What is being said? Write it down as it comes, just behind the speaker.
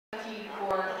Annie,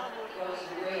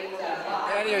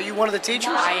 are you one of the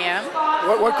teachers? I am.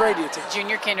 What grade do you teach?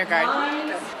 Junior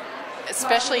kindergarten.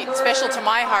 Especially special to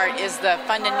my heart is the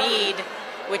fund a need,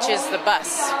 which is the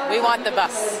bus. We want the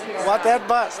bus. Want that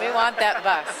bus? We want that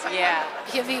bus, yeah.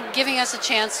 Giving us a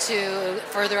chance to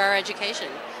further our education,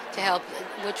 to help,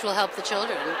 which will help the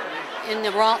children in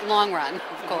the long run,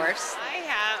 of course.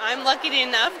 I'm lucky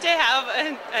enough to have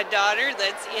a daughter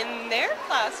that's in their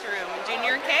classroom,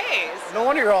 junior Ks. No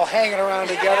wonder you're all hanging around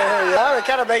together. Yeah, it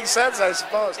kind of makes sense, I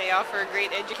suppose. They offer a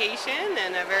great education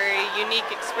and a very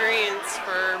unique experience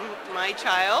for my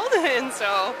child, and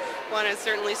so want to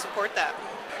certainly support that.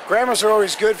 Grandmas are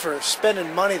always good for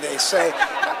spending money, they say.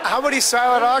 How many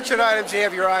silent auction items do you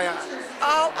have your eye on?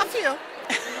 Oh, a few.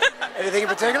 Anything in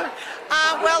particular?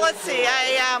 Well, let's see.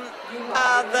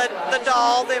 The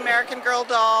doll, the American Girl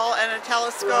doll, and a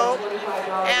telescope,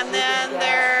 and then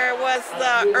there was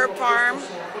the herb farm,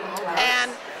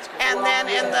 and then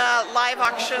in the live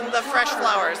auction, the fresh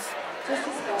flowers.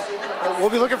 We'll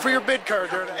be looking for your bid card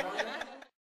there today.